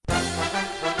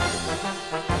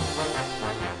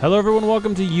Hello, everyone.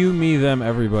 Welcome to You, Me, Them,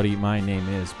 Everybody. My name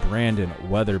is Brandon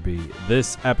Weatherby.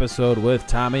 This episode with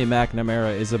Tommy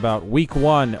McNamara is about week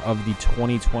one of the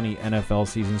 2020 NFL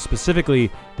season,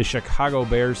 specifically the Chicago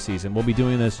Bears season. We'll be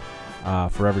doing this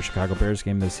for every Chicago Bears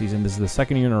game this season. This is the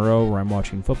second year in a row where I'm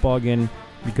watching football again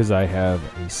because I have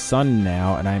a son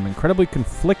now, and I'm incredibly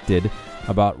conflicted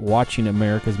about watching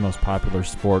America's most popular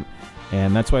sport.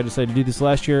 And that's why I decided to do this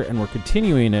last year, and we're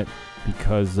continuing it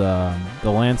because the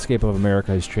landscape of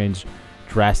America has changed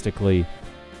drastically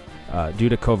due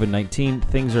to COVID-19.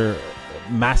 Things are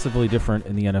massively different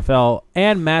in the NFL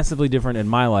and massively different in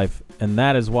my life, and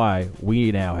that is why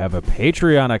we now have a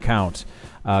Patreon account.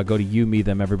 Go to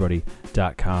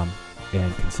youmethemeverybody.com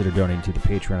and consider donating to the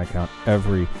Patreon account.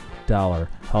 Every dollar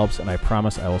helps, and I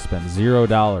promise I will spend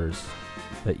 $0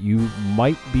 that you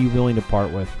might be willing to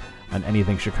part with on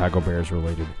anything Chicago Bears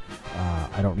related.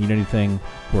 I don't need anything.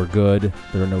 We're good.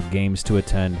 There are no games to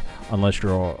attend unless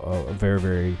you're a very,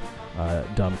 very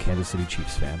dumb Kansas City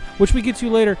Chiefs fan, which we get to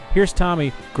later. Here's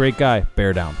Tommy. Great guy.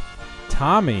 Bear down.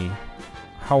 Tommy,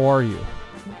 how are you?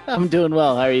 I'm doing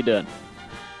well. How are you doing?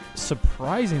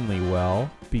 Surprisingly well,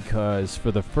 because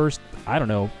for the first,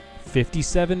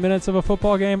 57 minutes of a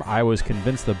football game, I was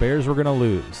convinced the Bears were going to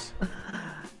lose.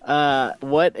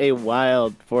 What a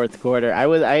wild fourth quarter.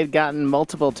 I had gotten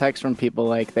multiple texts from people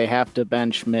like they have to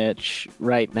bench Mitch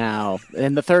right now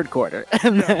in the third quarter. Yeah,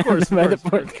 of course, by the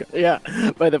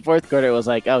fourth quarter, it was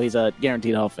like, oh, he's a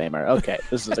guaranteed Hall of Famer. Okay,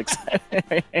 this is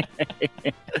exciting.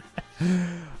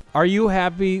 Are you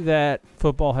happy that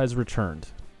football has returned?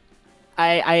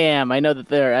 I am. I know that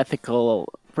there are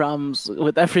ethical problems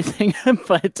with everything,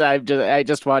 but I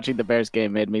just watching the Bears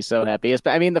game made me so happy.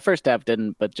 I mean, the first half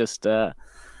didn't, but just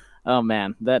oh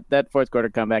man, that fourth quarter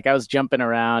comeback! I was jumping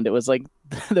around. It was like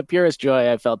the purest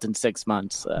joy I felt in 6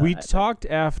 months. We talked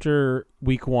after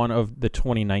week one of the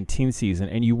 2019 season,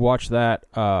 and you watched that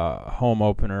home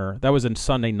opener. That was a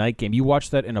Sunday night game. You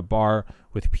watched that in a bar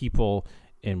with people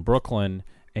in Brooklyn,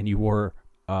 and you wore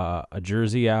a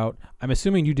jersey out. I'm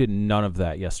assuming you did none of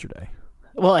that yesterday.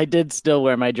 Well, I did still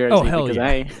wear my jersey because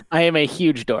yeah. I am a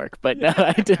huge dork, but no,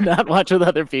 I did not watch with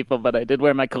other people, but I did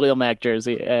wear my Khalil Mack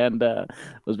jersey and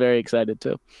was very excited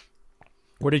too.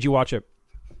 Where did you watch it?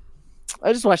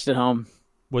 I just watched it home.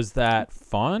 Was that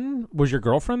fun? Was your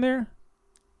girlfriend there?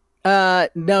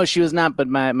 No, she was not, but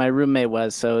my roommate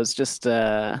was, so it was just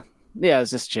it was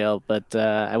just chill, but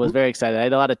I was very excited. I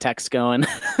had a lot of texts going.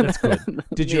 That's good.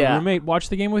 Did your roommate watch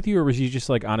the game with you, or was he just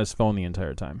like on his phone the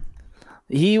entire time?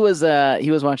 He was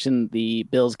watching the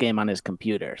Bills game on his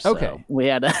computer. So okay. We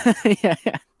had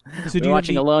So we were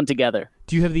watching alone together.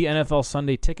 Do you have the NFL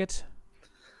Sunday ticket?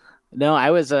 No,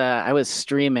 I was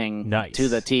streaming to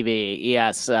the TV.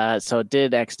 Yes, so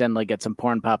did accidentally get some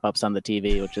porn pop-ups on the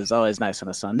TV, which is always nice on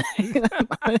a Sunday.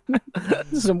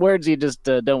 Some words you just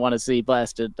don't want to see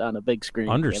blasted on a big screen.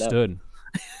 Understood.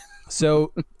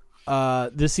 So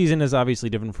this season is obviously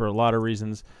different for a lot of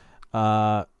reasons.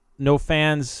 No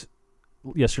fans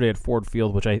yesterday at Ford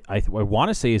Field, which I want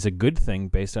to say is a good thing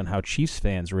based on how Chiefs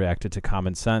fans reacted to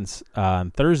Common Sense on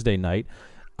Thursday night.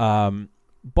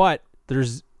 But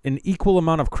there's an equal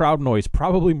amount of crowd noise,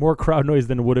 probably more crowd noise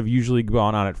than would have usually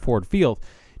gone on at Ford Field.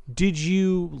 Did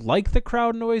you like the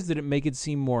crowd noise? Did it make it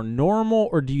seem more normal,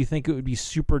 or do you think it would be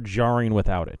super jarring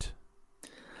without it?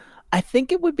 I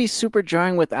think it would be super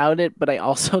jarring without it, but I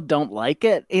also don't like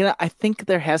it. I think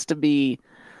there has to be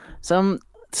some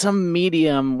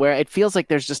medium where it feels like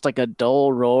there's just like a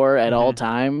dull roar at all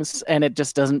times, and it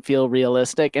just doesn't feel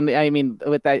realistic. And I mean,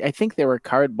 with that, I think they were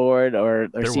cardboard or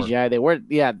CGI. They were,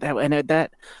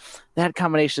 that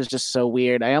combination is just so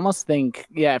weird. I almost think,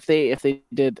 if they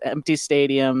did empty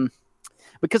stadium,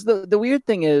 because the weird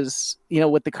thing is,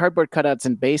 with the cardboard cutouts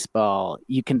in baseball,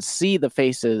 you can see the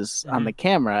faces on the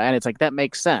camera, and it's like that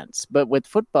makes sense. But with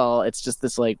football, it's just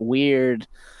this like weird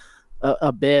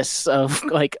abyss of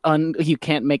like you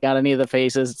can't make out any of the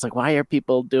faces. It's like, why are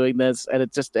people doing this? And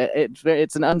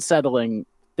it's an unsettling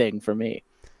thing for me.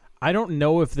 I don't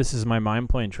know if this is my mind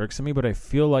playing tricks on me, but I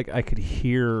feel like I could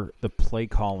hear the play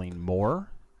calling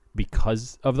more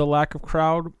because of the lack of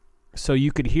crowd. So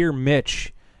you could hear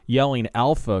Mitch yelling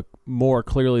alpha more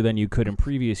clearly than you could in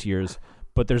previous years,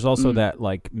 but there's also that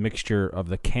like mixture of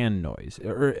the can noise.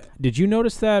 Did you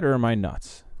notice that, or am I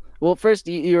nuts? Well, first,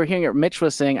 you were hearing it. Mitch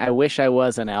was saying, I wish I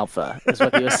was an alpha, is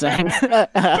what he was saying.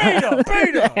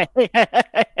 Beta!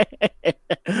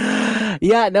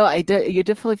 Yeah, no, you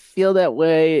definitely feel that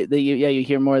way. That you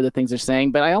hear more of the things they're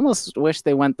saying, but I almost wish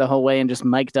they went the whole way and just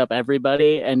mic'd up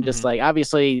everybody and just like,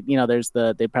 obviously,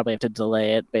 they probably have to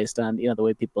delay it based on, the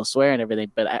way people swear and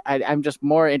everything. But I'm just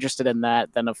more interested in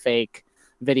that than a fake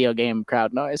video game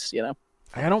crowd noise,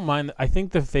 I don't mind. I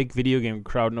think the fake video game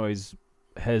crowd noise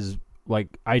has, like,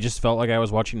 I just felt like I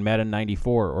was watching Madden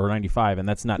 94 or 95, and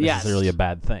that's not necessarily a Yes.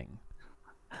 bad thing.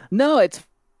 No, it's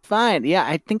fine. Yeah,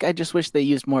 I think I just wish they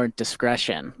used more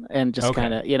discretion and just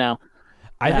kind Okay. of, you know,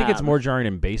 I think it's um, more jarring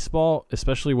in baseball,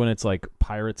 especially when it's like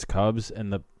Pirates Cubs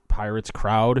and the Pirates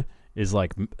crowd is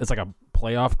like it's like a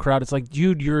playoff crowd. It's like,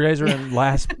 dude, you guys are in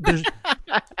last.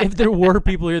 If there were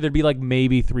people here, there'd be like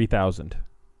maybe 3,000.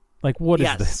 Like, what is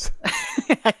yes. this?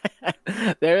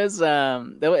 There is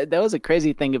that was a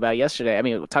crazy thing about yesterday. I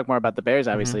mean, we'll talk more about the Bears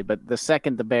Hmm. obviously, but the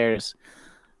second the Bears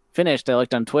finished, I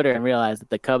looked on Twitter and realized that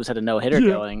the Cubs had a no-hitter Yeah.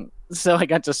 going. So I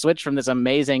got to switch from this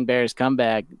amazing Bears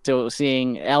comeback to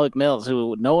seeing Alec Mills,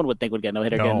 who no one would think would get no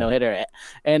hitter, get a No. no-hitter.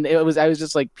 And I was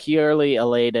just like purely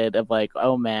elated of like,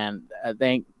 oh man,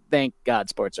 thank God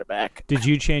sports are back. Did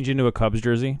you change into a Cubs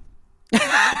jersey?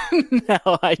 No,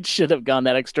 I should have gone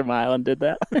that extra mile and did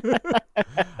that.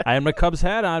 I had my Cubs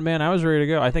hat on, man. I was ready to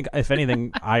go. I think, if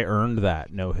anything, I earned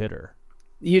that no hitter.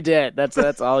 You did.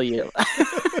 That's all you.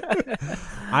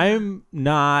 I'm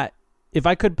not. If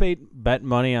I could bet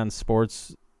money on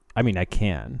sports, I mean, I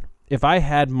can. If I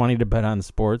had money to bet on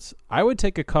sports, I would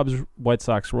take a Cubs White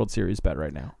Sox World Series bet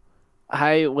right now.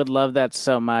 I would love that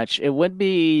so much. It would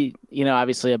be,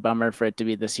 obviously a bummer for it to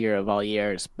be this year of all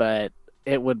years, but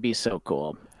it would be so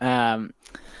cool.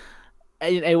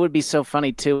 It would be so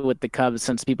funny too with the Cubs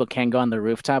since people can go on the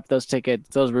rooftop.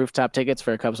 Those rooftop tickets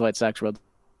for a Cubs White Sox World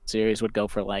Series would go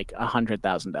for like And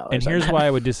 $100,000. here's why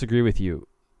I would disagree with you.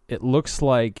 It looks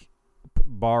like,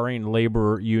 barring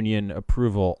labor union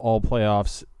approval, all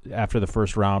playoffs after the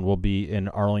first round will be in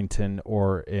Arlington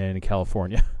or in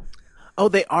California. Oh,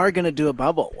 they are going to do a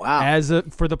bubble. Wow.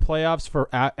 For the playoffs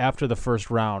after the first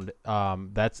round,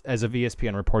 that's as of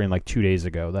ESPN reporting like 2 days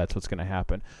ago. That's what's going to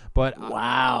happen. But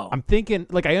Wow. I'm thinking,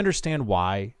 like, I understand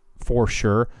why for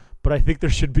sure, but I think there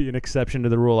should be an exception to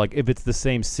the rule. Like, if it's the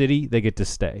same city, they get to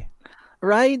stay.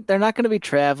 Right? They're not going to be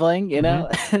traveling, you know.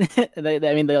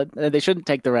 I mean, they shouldn't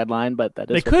take the red line, but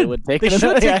that is They what could. they would take. They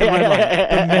should take the red line.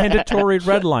 The mandatory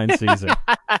red line season.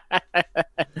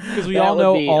 Because we That all would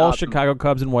know be all awesome. Chicago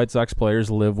Cubs and White Sox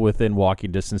players live within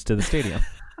walking distance to the stadium.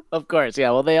 Of course, yeah.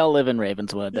 Well, they all live in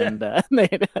Ravenswood, and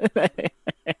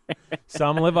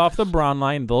Some live off the Brown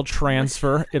line. They'll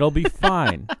transfer. It'll be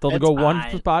fine. They'll It's go one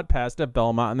fine. spot past at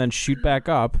Belmont and then shoot back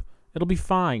up. It'll be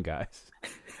fine, guys.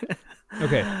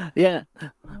 Okay. yeah.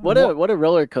 What a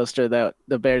roller coaster that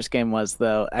the Bears game was,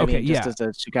 though. I Okay, mean, just yeah. as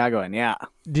a Chicagoan, yeah.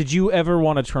 Did you ever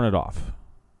want to turn it off?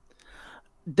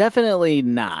 Definitely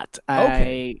not.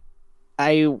 Okay.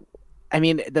 I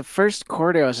mean, the first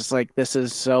quarter, I was just like, "This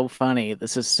is so funny.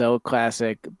 This is so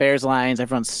classic." Bears Lions.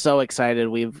 Everyone's so excited.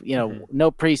 We've,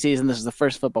 no preseason. This is the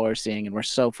first football we're seeing, and we're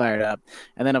so fired up.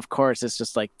 And then, of course, it's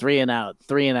just like 3-and-out,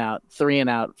 3-and-out,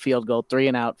 3-and-out, field goal,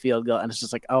 3-and-out, field goal, and it's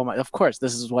just like, oh my! Of course,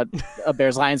 this is what a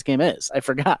Bears Lions game is. I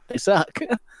forgot they suck.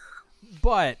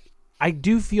 But I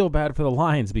do feel bad for the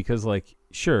Lions because, like,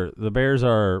 sure, the Bears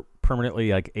are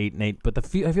permanently like 8-8, but I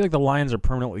feel like the Lions are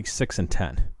permanently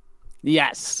 6-10.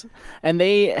 Yes, and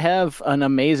they have an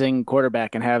amazing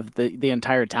quarterback and have the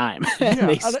entire time. Yeah,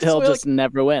 They that's still why, just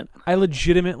never win. I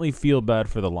legitimately feel bad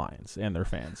for the Lions and their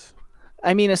fans.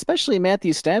 I mean, especially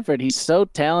Matthew Stafford. He's so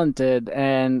talented,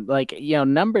 and like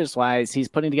numbers wise, he's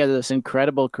putting together this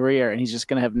incredible career, and he's just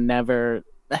gonna have never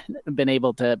been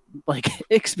able to like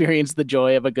experience the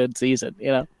joy of a good season.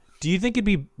 Do you think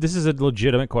this is a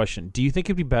legitimate question. Do you think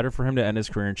it'd be better for him to end his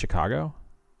career in Chicago?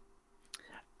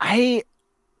 I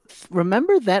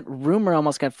remember that rumor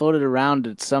almost got floated around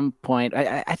at some point.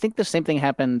 I think the same thing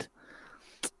happened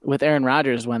with Aaron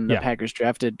Rodgers when the Yeah. Packers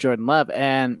drafted Jordan Love,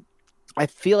 and I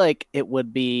feel like it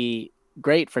would be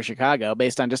great for Chicago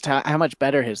based on just how much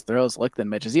better his throws look than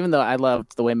Mitch's, even though I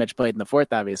loved the way Mitch played in the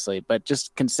fourth, obviously, but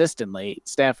just consistently,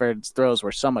 Stafford's throws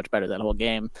were so much better that whole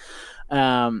game.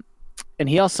 And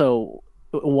he also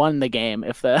won the game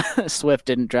if the Swift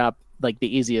didn't drop like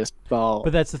the easiest ball.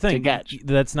 But that's the to thing. catch.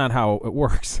 That's not how it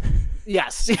works.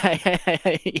 Yes.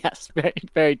 Yes. Very,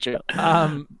 very true.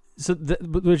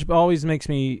 Which always makes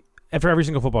me, for every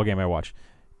single football game I watch,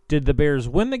 did the Bears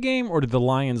win the game or did the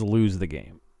Lions lose the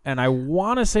game? And I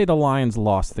want to say the Lions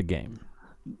lost the game.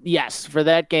 Yes, for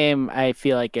that game, I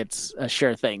feel like it's a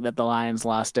sure thing that the Lions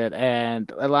lost it.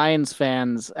 And Lions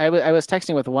fans, I was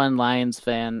texting with one Lions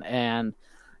fan, and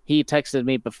he texted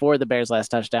me before the Bears' last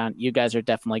touchdown, "You guys are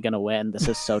definitely going to win. This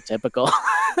is so typical."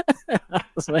 I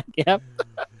was like, yep.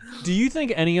 Do you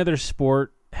think any other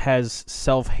sport has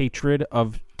self-hatred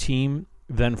of team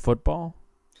than football?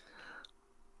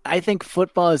 I think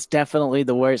football is definitely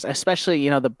the worst, especially,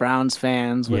 the Browns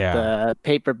fans with Yeah. the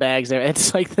paper bags there.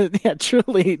 It's like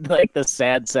truly like the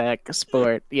sad sack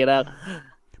sport.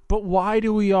 But why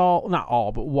do we all, not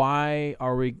all, but why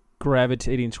are we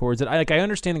gravitating towards it? I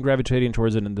understand gravitating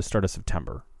towards it in the start of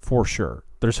September, for sure.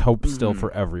 There's hope still Mhm.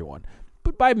 for everyone.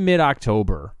 But by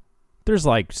mid-October, there's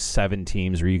like 7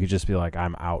 teams where you could just be like,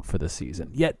 I'm out for the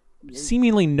season. Yet,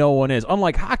 seemingly no one is.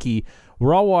 Unlike hockey,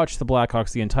 where I'll watch the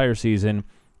Blackhawks the entire season.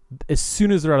 As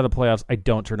soon as they're out of the playoffs, I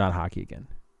don't turn on hockey again.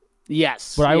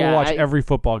 Yes. But I will Yeah. watch every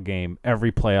football game,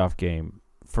 every playoff game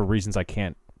for reasons I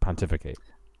can't pontificate.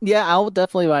 Yeah, I'll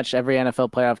definitely watch every NFL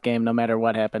playoff game, no matter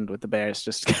what happened with the Bears.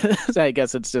 Just 'cause I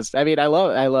guess it's just. I mean, I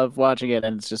love watching it,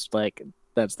 and it's just like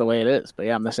that's the way it is. But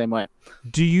yeah, I'm the same way.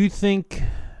 Do you think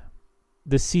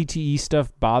the CTE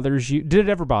stuff bothers you? Did it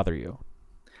ever bother you?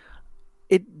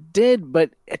 It did,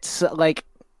 but it's like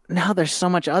now there's so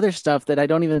much other stuff that I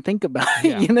don't even think about.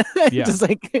 Yeah. It's Yeah. just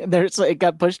like it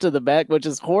got pushed to the back, which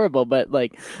is horrible. But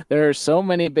like there are so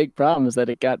many big problems that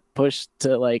it got pushed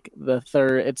to like the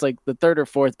third. It's like the third or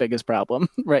fourth biggest problem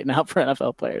right now for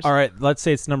NFL players. All right, let's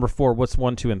say it's number 4. What's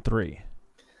 1, 2, and 3?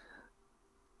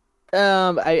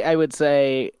 I would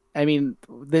say, I mean,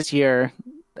 this year,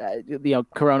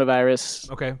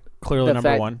 coronavirus, Okay, clearly the number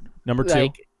fact, 1. Number 2?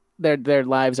 like their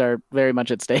lives are very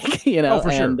much at stake, Oh,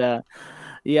 for sure. and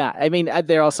yeah, I mean,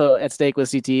 they're also at stake with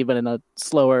CTE, but in a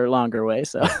slower, longer way.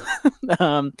 So,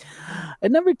 um,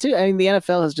 and number two, I mean, the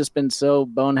NFL has just been so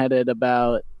boneheaded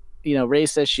about,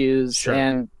 race issues Sure.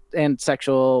 and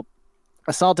sexual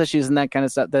assault issues and that kind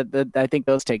of stuff that I think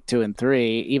those take 2 and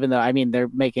 3, even though, I mean, they're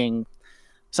making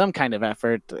some kind of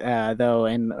effort, though,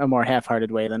 in a more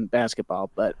half-hearted way than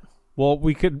basketball. But Well,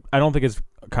 I don't think it's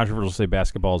controversial to say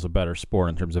basketball is a better sport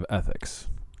in terms of ethics.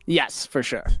 yes, for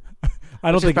sure. I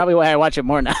don't Which is think probably why I watch it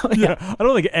more now. yeah, I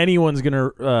don't think anyone's going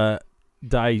to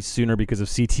die sooner because of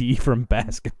CTE from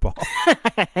basketball.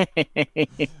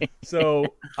 So,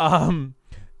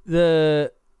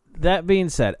 the that being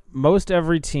said, most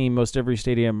every team, most every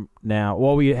stadium now.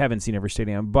 Well, we haven't seen every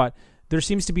stadium, but there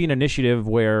seems to be an initiative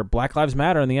where Black Lives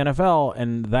Matter in the NFL,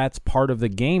 and that's part of the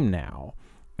game now.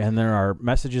 And there are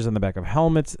messages on the back of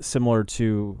helmets, similar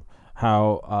to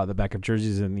how the back of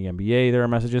jerseys in the NBA there are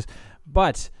messages.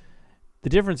 But the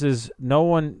difference is, no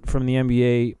one from the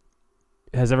NBA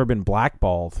has ever been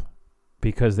blackballed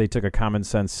because they took a common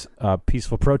sense,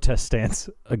 peaceful protest stance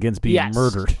against being Yes.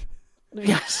 murdered.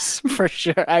 Yes, for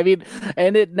sure. I mean,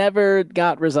 and it never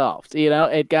got resolved.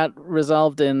 It got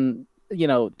resolved in,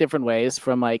 different ways,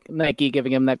 from like Nike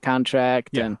giving him that contract,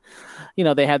 Yeah.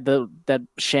 and they had that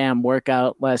sham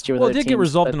workout last year with Well, it their did get teams,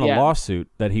 resolved but in a yeah. lawsuit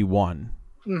that he won,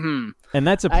 Mhm. and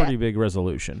that's a pretty big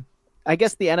resolution. I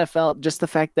guess the NFL, just the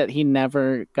fact that he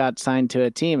never got signed to a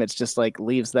team, it's just like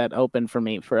leaves that open for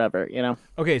me forever.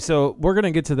 Okay, so we're going to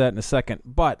get to that in a second,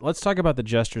 but let's talk about the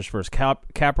gestures first.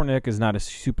 Kaepernick is not a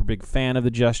super big fan of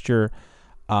the gesture.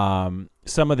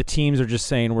 Some of the teams are just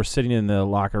saying we're sitting in the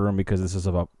locker room because this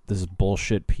is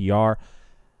bullshit PR.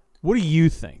 What do you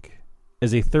think,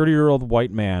 as a 30-year-old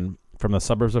white man from the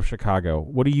suburbs of Chicago?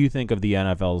 What do you think of the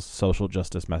NFL's social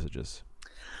justice messages?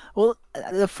 Well,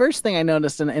 the first thing I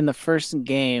noticed in the first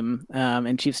game,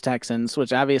 in Chiefs Texans,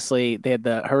 which obviously they had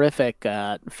the horrific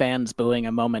fans booing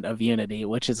a moment of unity,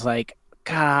 which is like,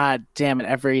 God damn it!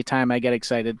 Every time I get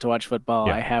excited to watch football,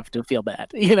 Yeah. I have to feel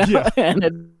bad, Yeah. and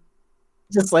it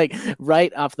just like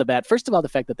right off the bat. First of all, the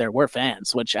fact that there were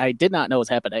fans, which I did not know was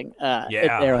happening at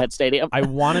Arrowhead Stadium. I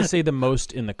want to say the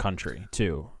most in the country,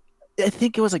 too. I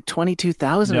think it was like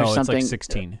 22,000 or No, something. it's like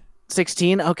 16.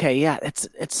 16. Okay, yeah, it's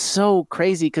so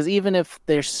crazy because even if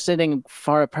they're sitting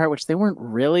far apart, which they weren't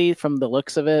really from the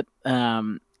looks of it,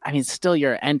 I mean, still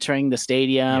you're entering the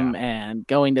stadium and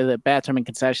going to the bathroom and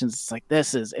concessions. It's like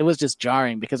it was just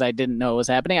jarring because I didn't know what was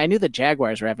happening. I knew the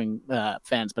Jaguars were having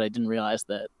fans, but I didn't realize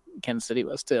that Kansas City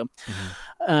was too.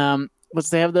 But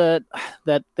they have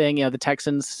that thing, the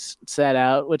Texans set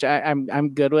out, which I'm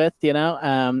good with.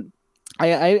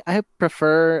 I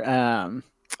prefer.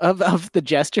 Of the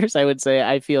gestures, I would say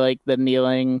I feel like the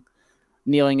kneeling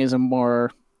is a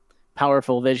more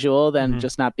powerful visual than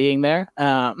just not being there.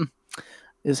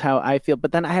 Is how I feel.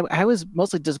 But then I was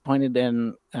mostly disappointed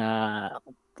in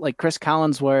like Chris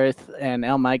Collinsworth and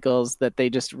Al Michaels, that they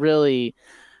just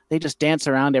dance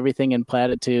around everything in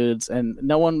platitudes, and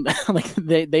no one like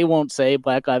they won't say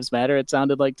Black Lives Matter. It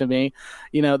sounded like to me,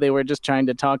 they were just trying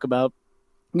to talk about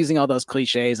using all those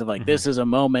cliches of like, this is a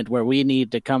moment where we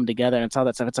need to come together and all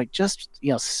that stuff. It's like, just,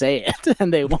 say it.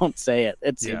 And they won't say it.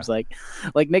 It seems like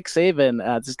Nick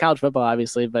Saban, this is college football,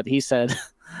 obviously, but he said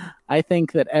I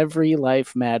think that every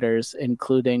life matters,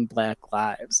 including Black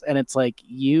lives. And it's like,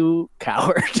 you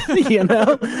coward, you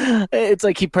know? It's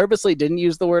like he purposely didn't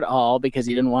use the word all because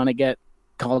he didn't want to get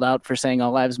called out for saying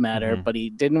all lives matter, but he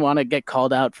didn't want to get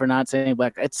called out for not saying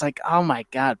black. It's like, oh my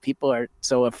God, people are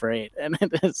so afraid. And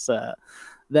it is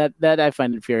that I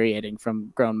find infuriating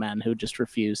from grown men who just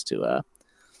refuse to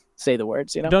say the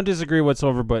words, you know? Don't disagree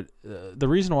whatsoever, but the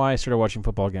reason why I started watching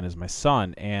football again is my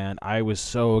son, and I was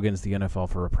so against the NFL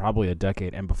for probably a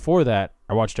decade. And before that,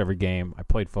 I watched every game. I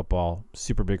played football,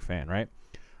 super big fan, right?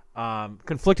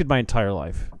 Conflicted my entire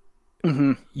life.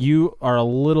 Mm-hmm. You are a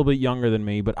little bit younger than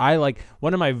me, but I like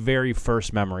one of my very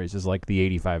first memories is like the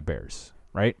 '85 Bears,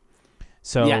 right?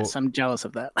 So yes, I'm jealous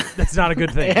of that. That's not a good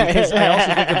thing because I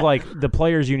also think of like the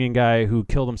players union guy who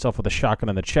killed himself with a shotgun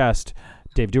in the chest,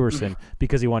 Dave Duerson,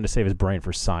 because he wanted to save his brain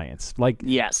for science. Like,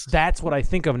 yes, that's what I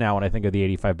think of now when I think of the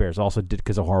 '85 Bears. Also did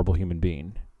because a horrible human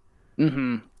being.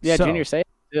 Mm-hmm. Yeah, So, Junior say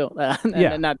too.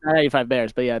 Yeah. not 85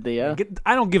 Bears, but yeah, the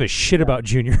I don't give a shit about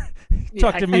Junior.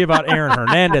 Talk to me about Aaron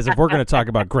Hernandez if we're going to talk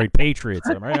about great patriots,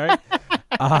 right?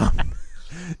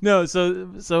 No,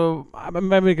 so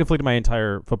I'm having a conflict in my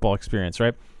entire football experience,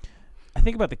 right? I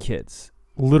think about the kids,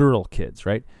 literal kids,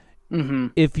 right? Mm-hmm.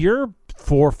 If you're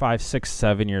 4, 5, 6,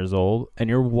 7 years old and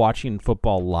you're watching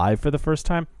football live for the first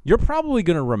time, you're probably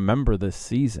going to remember this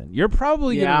season. You're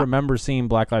probably going to remember seeing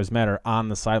Black Lives Matter on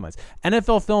the sidelines.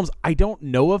 NFL Films, I don't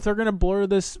know if they're going to blur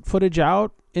this footage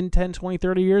out in 10, 20,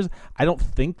 30 years. I don't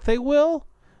think they will,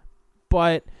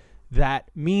 but that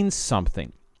means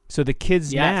something. So the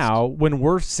kids now, when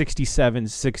we're 67,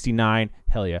 69,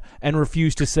 hell yeah, and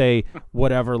refuse to say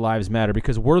whatever lives matter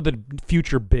because we're the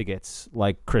future bigots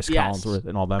like Chris Collinsworth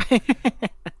and all them,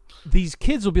 these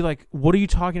kids will be like, what are you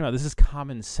talking about? This is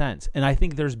common sense. And I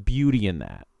think there's beauty in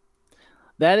that.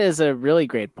 That is a really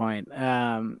great point.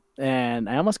 And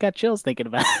I almost got chills thinking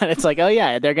about it. It's like, oh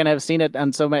yeah, they're going to have seen it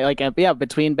on so many, like, yeah,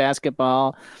 between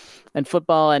basketball and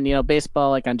football and, you know,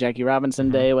 baseball, like on Jackie Robinson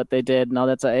Day, what they did and all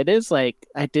that stuff. It is like,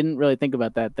 I didn't really think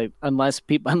about that.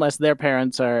 Unless their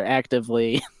parents are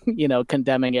actively, you know,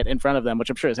 condemning it in front of them, which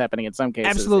I'm sure is happening in some cases.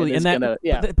 Absolutely. And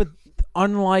but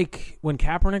unlike when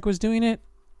Kaepernick was doing it,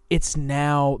 it's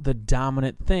now the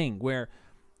dominant thing where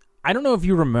I don't know if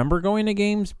you remember going to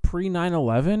games pre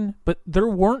 9/11, but there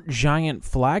weren't giant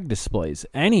flag displays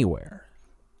anywhere.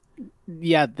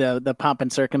 Yeah, the pomp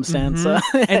and circumstance.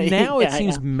 And now it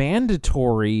seems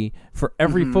mandatory for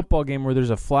every football game where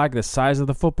there's a flag the size of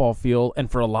the football field, and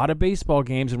for a lot of baseball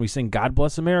games, and we sing God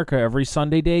Bless America every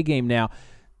Sunday day game now.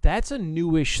 That's a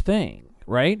newish thing,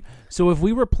 right? So if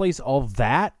we replace all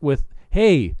that with,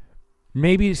 hey,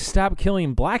 maybe stop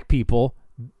killing black people,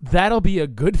 that'll be a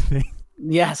good thing.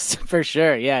 Yes, for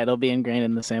sure. Yeah, it'll be ingrained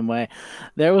in the same way.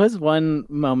 There was one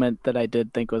moment that I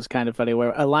did think was kind of funny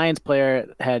where a Lions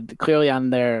player had clearly on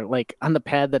their, like, on the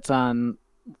pad that's on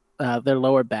their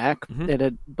lower back, it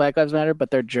had Black Lives Matter,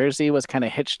 but their jersey was kind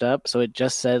of hitched up, so it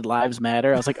just said Lives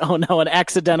Matter. I was like, oh no, an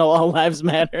accidental All Lives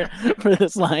Matter for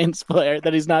this Lions player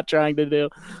that he's not trying to do.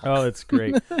 Oh, that's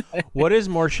great. What is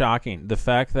more shocking, the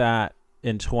fact that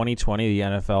in 2020 the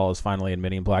NFL is finally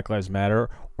admitting Black Lives Matter,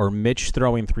 or Mitch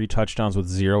throwing 3 touchdowns with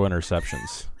 0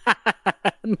 interceptions?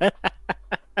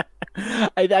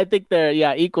 I think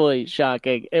they're equally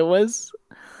shocking.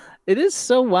 It is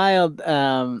so wild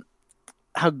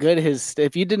how good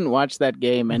if you didn't watch that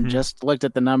game and just looked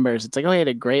at the numbers, it's like, oh, he had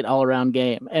a great all-around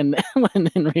game. And when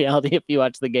in reality, if you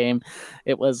watch the game,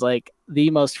 it was like the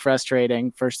most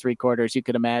frustrating first 3 quarters you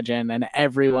could imagine, and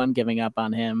everyone giving up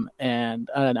on him, and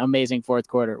an amazing fourth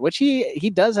quarter, which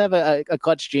he does have a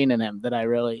clutch gene in him that I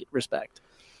really respect.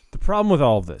 The problem with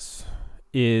all of this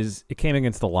is it came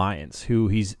against the Lions, who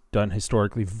he's done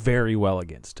historically very well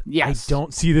against. Yes. I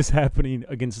don't see this happening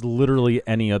against literally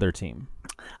any other team.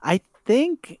 I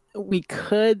think we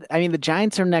could. I mean, the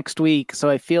Giants are next week, so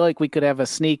I feel like we could have a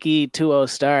sneaky 2-0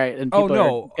 start. And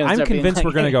I'm convinced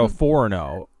we're going to go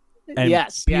 4-0. And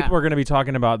yes, people are going to be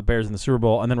talking about the Bears in the Super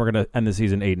Bowl, and then we're going to end the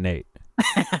season 8-8.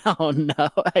 Oh no!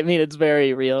 I mean, it's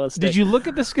very realistic. Did you look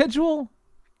at the schedule?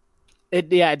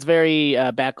 It's very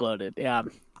backloaded. Yeah.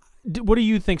 What do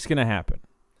you think's going to happen?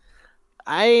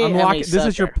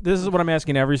 This is what I'm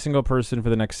asking every single person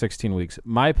for the next 16 weeks.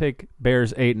 My pick: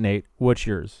 Bears 8-8. What's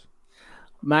yours?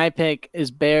 My pick is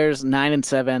Bears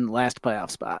 9-7, last playoff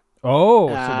spot. Oh,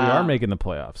 so we are making the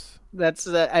playoffs. That's.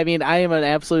 I mean, I am an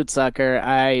absolute sucker.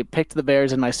 I picked the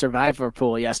Bears in my Survivor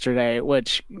pool yesterday,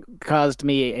 which caused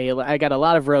me I got a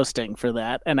lot of roasting for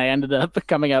that, and I ended up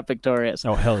coming out victorious.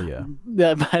 Oh, hell yeah!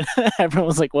 But everyone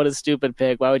was like, "What a stupid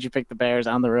pick! Why would you pick the Bears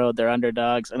on the road? They're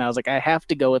underdogs." And I was like, I have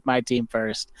to go with my team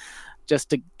first, just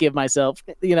to give myself,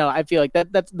 I feel like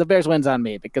that's the Bears wins on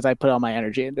me because I put all my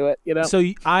energy into it, So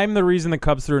I'm the reason the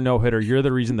Cubs threw a no-hitter. You're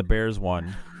the reason the Bears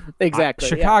won. Exactly.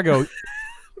 Chicago,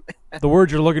 the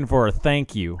word you're looking for,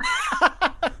 thank you.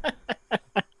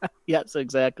 Yes,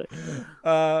 exactly.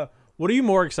 What are you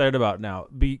more excited about now?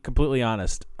 Be completely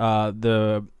honest.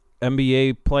 The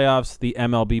NBA playoffs, the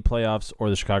MLB playoffs, or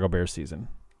the Chicago Bears season?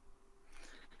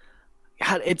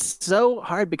 God, it's so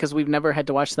hard because we've never had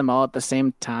to watch them all at the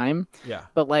same time. Yeah.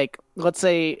 But like, let's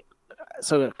say,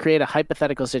 so create a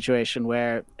hypothetical situation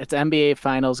where it's NBA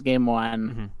Finals Game 1,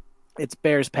 Mm-hmm. it's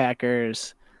Bears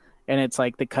Packers, and it's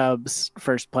like the Cubs'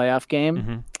 first playoff game.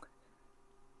 Mm-hmm.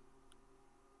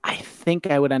 I think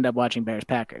I would end up watching Bears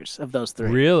Packers of those three.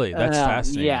 Really? That's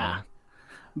fascinating. Yeah,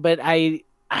 but I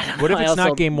don't know. What if it's also,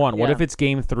 not game 1? What yeah. if it's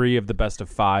game 3 of the best of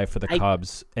 5 for the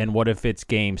Cubs? And what if it's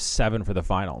game 7 for the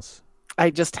finals? I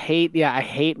just hate, I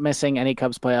hate missing any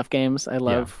Cubs playoff games. I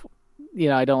love,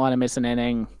 I don't want to miss an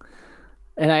inning.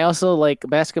 And I also like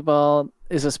basketball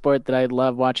is a sport that I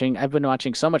love watching. I've been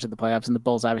watching so much of the playoffs, and the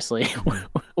Bulls obviously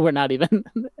we're not even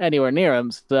anywhere near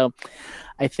them. So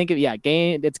I think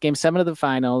it's game 7 of the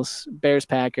finals, Bears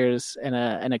Packers, and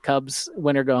a Cubs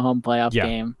winner go home playoff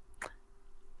game.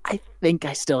 I think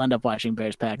I still end up watching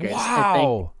Bears Packers.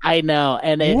 Wow. I know,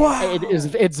 and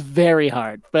it's very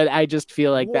hard, but I just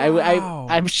feel like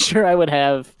I'm sure I would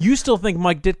have. You still think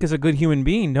Mike Ditka's a good human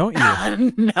being, don't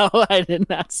you? No, I did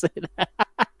not say that.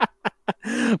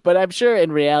 But I'm sure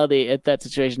in reality, if that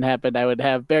situation happened, I would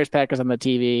have Bears Packers on the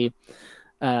TV,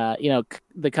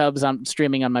 the Cubs on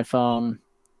streaming on my phone,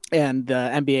 and the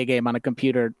NBA game on a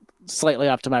computer slightly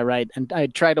off to my right, and I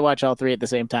tried to watch all three at the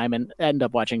same time and end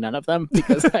up watching none of them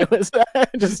because I was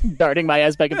just darting my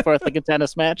eyes back and forth like a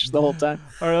tennis match the whole time.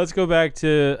 All right, let's go back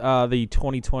to the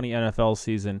 2020 NFL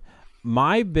season.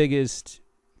 My biggest,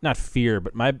 not fear,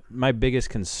 but my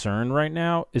biggest concern right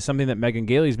now is something that Megan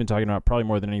Gailey's been talking about probably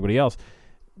more than anybody else.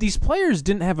 These players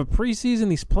didn't have a preseason.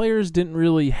 These players didn't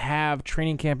really have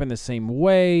training camp in the same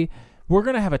way. We're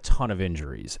going to have a ton of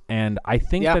injuries, and I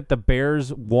think that the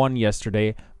Bears won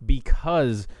yesterday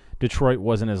because Detroit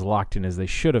wasn't as locked in as they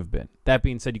should have been. That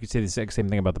being said, you could say the exact same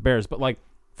thing about the Bears, but like,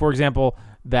 for example,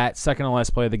 that second to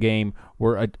last play of the game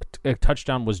where a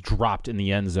touchdown was dropped in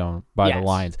the end zone by the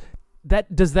Lions.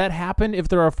 Does that happen if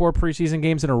there are 4 preseason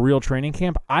games in a real training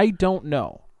camp? I don't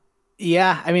know.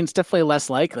 Yeah, I mean, it's definitely less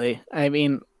likely. I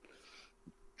mean,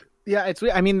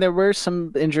 there were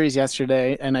some injuries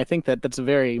yesterday, and I think that's a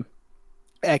very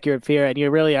accurate fear, and you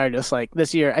really are just like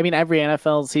this year. I mean, every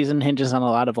NFL season hinges on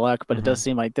a lot of luck, but it does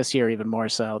seem like this year even more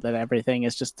so that everything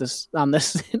is just this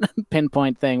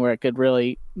pinpoint thing where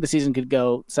the season could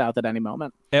go south at any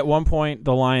moment. At one point,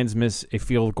 the Lions miss a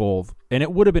field goal, and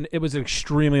it was an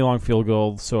extremely long field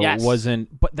goal, so it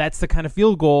wasn't. But that's the kind of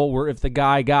field goal where if the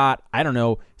guy got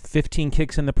 15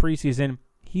 kicks in the preseason,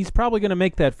 he's probably going to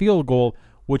make that field goal,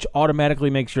 which automatically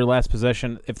makes your last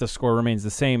possession, if the score remains the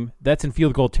same, that's in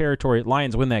field goal territory.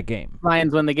 Lions win that game.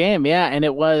 Lions win the game, yeah, and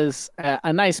it was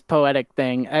a nice poetic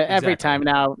thing. Every time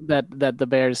now that the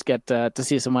Bears get to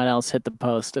see someone else hit the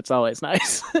post, it's always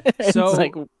nice.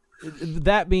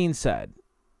 That being said,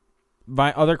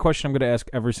 my other question I'm going to ask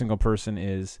every single person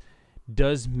is,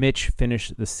 does Mitch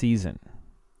finish the season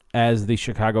as the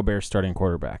Chicago Bears starting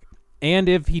quarterback? And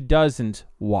if he doesn't,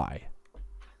 why?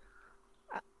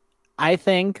 I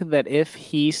think that if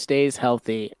he stays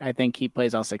healthy, I think he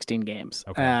plays all 16 games.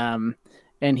 Okay.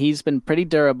 And he's been pretty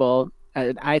durable.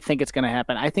 I think it's going to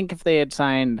happen. I think if they had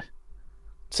signed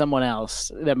someone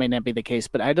else, that may not be the case,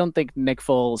 but I don't think Nick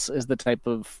Foles is the type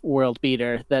of world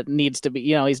beater that needs to be,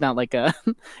 he's not like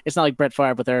it's not like Brett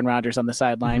Favre with Aaron Rodgers on the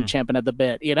sideline champing at the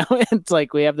bit, it's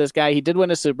like we have this guy, he did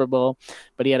win a Super Bowl,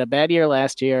 but he had a bad year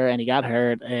last year and he got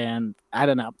hurt. And I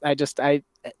don't know. I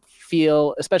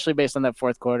feel, especially based on that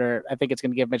fourth quarter, I think it's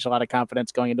going to give Mitch a lot of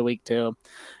confidence going into week 2.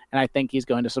 And I think he's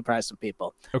going to surprise some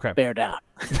people. Okay. Bear down.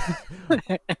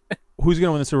 Who's going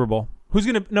to win the Super Bowl? Who's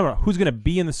going to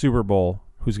be in the Super Bowl?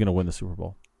 Who's going to win the Super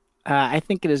Bowl? I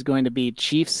think it is going to be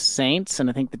Chiefs Saints, and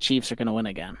I think the Chiefs are going to win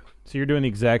again. So you're doing the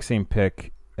exact same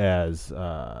pick as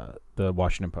the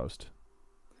Washington Post.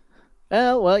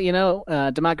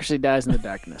 Well, democracy dies in the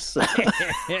darkness.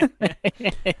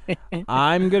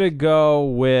 I'm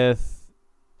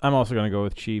also going to go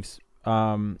with Chiefs.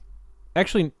 I'm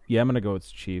going to go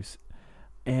with Chiefs.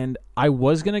 And I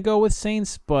was going to go with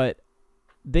Saints, but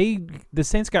the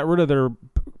Saints got rid of their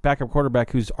backup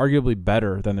quarterback, who's arguably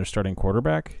better than their starting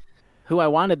quarterback. Who I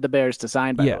wanted the Bears to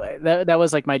sign, by the way. That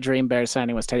was like my dream Bears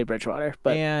signing was Teddy Bridgewater.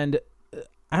 And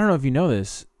I don't know if you know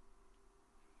this,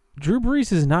 Drew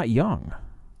Brees is not young.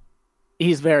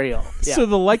 He's very old. Yeah. So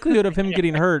the likelihood of him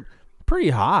getting hurt, pretty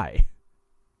high.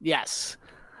 Yes.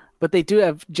 But they do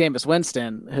have Jameis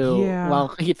Winston, who, Yeah.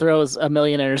 while he throws a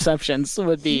million interceptions,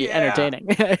 would be Yeah. entertaining.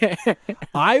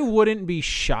 I wouldn't be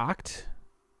shocked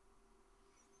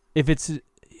if it's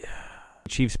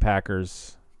Chiefs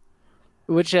Packers.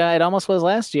 Which it almost was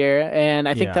last year, and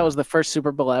I think that Yeah. was the first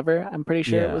Super Bowl ever. I'm pretty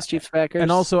sure it Yeah. was Chiefs Packers.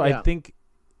 And also I Yeah. think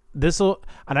this'll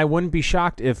and I wouldn't be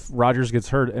shocked if Rodgers gets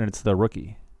hurt and it's the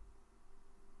rookie.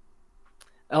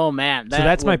 Oh man, So that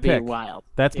that's my would be pick. wild.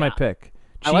 That's my Yeah. pick.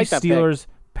 I like Chiefs that pick. Steelers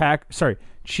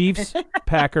Chiefs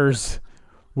Packers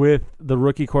with the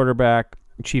rookie quarterback.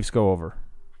 Chiefs go over.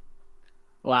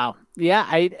 Wow. Yeah,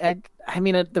 I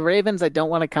mean the Ravens. I don't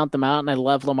want to count them out, and I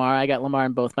love Lamar. I got Lamar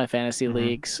in both my fantasy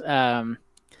leagues.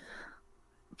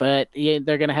 But yeah,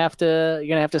 they're gonna have to. You're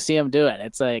gonna have to see them do it.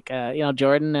 It's like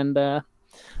Jordan and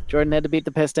Jordan had to beat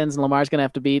the Pistons, and Lamar's gonna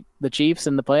have to beat the Chiefs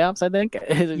in the playoffs. I think.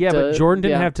 Yeah, but Jordan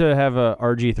didn't yeah. have to have a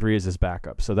RG3 as his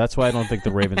backup, so that's why I don't think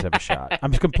the Ravens have a shot.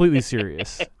 I'm completely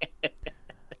serious.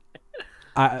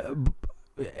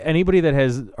 Anybody that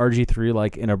has RG3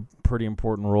 like in a pretty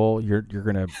important role, you're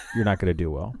not gonna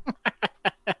do well.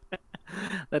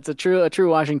 That's a true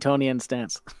Washingtonian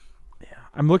stance.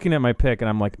 I'm looking at my pick and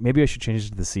I'm like, maybe I should change it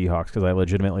to the Seahawks because I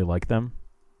legitimately like them.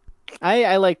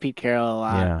 I like Pete Carroll a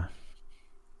lot. Yeah.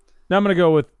 Now I'm gonna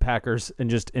go with Packers and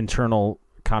just internal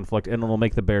conflict, and it'll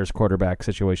make the Bears quarterback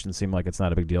situation seem like it's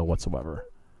not a big deal whatsoever.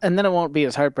 And then it won't be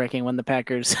as heartbreaking when the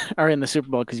Packers are in the Super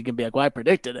Bowl because you can be like, well, I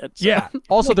predicted it. So. Yeah.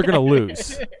 Also, they're gonna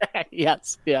lose.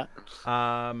 Yes. Yeah.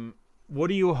 What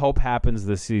do you hope happens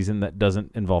this season that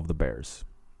doesn't involve the Bears?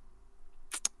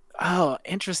 Oh,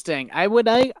 interesting. I would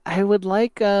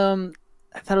like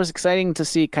I thought it was exciting to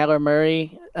see Kyler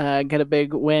Murray get a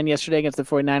big win yesterday against the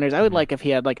 49ers. I would like if he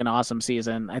had like an awesome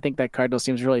season. I think that Cardinals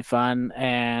seems really fun,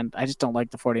 and I just don't like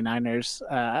the 49ers.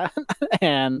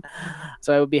 And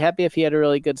so I would be happy if he had a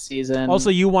really good season. Also,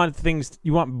 you want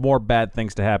more bad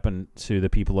things to happen to the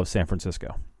people of San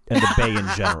Francisco and the Bay in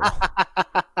general.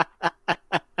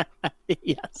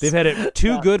 Yes. They've had it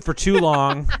too good for too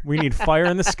long. We need fire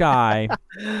in the sky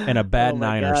and a bad Oh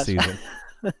my Niners gosh. season.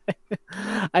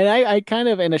 I kind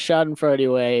of, in a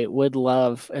Schadenfreude way, would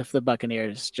love if the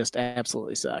Buccaneers just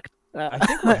absolutely sucked. I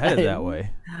think we're headed that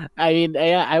way. I mean,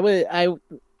 yeah, I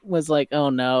was like, oh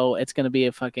no, it's going to be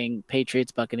a fucking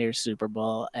Patriots Buccaneers Super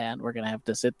Bowl, and we're going to have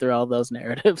to sit through all those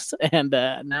narratives. And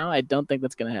now I don't think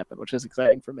that's going to happen, which is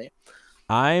exciting for me.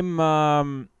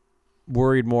 I'm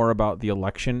worried more about the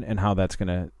election and how that's going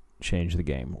to change the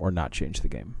game or not change the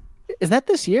game. Is that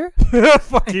this year?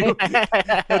 Fuck you.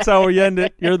 That's how we end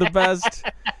it. You're the best.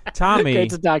 Tommy.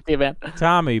 Great to talk to you, man.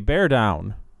 Tommy, bear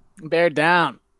down. Bear down.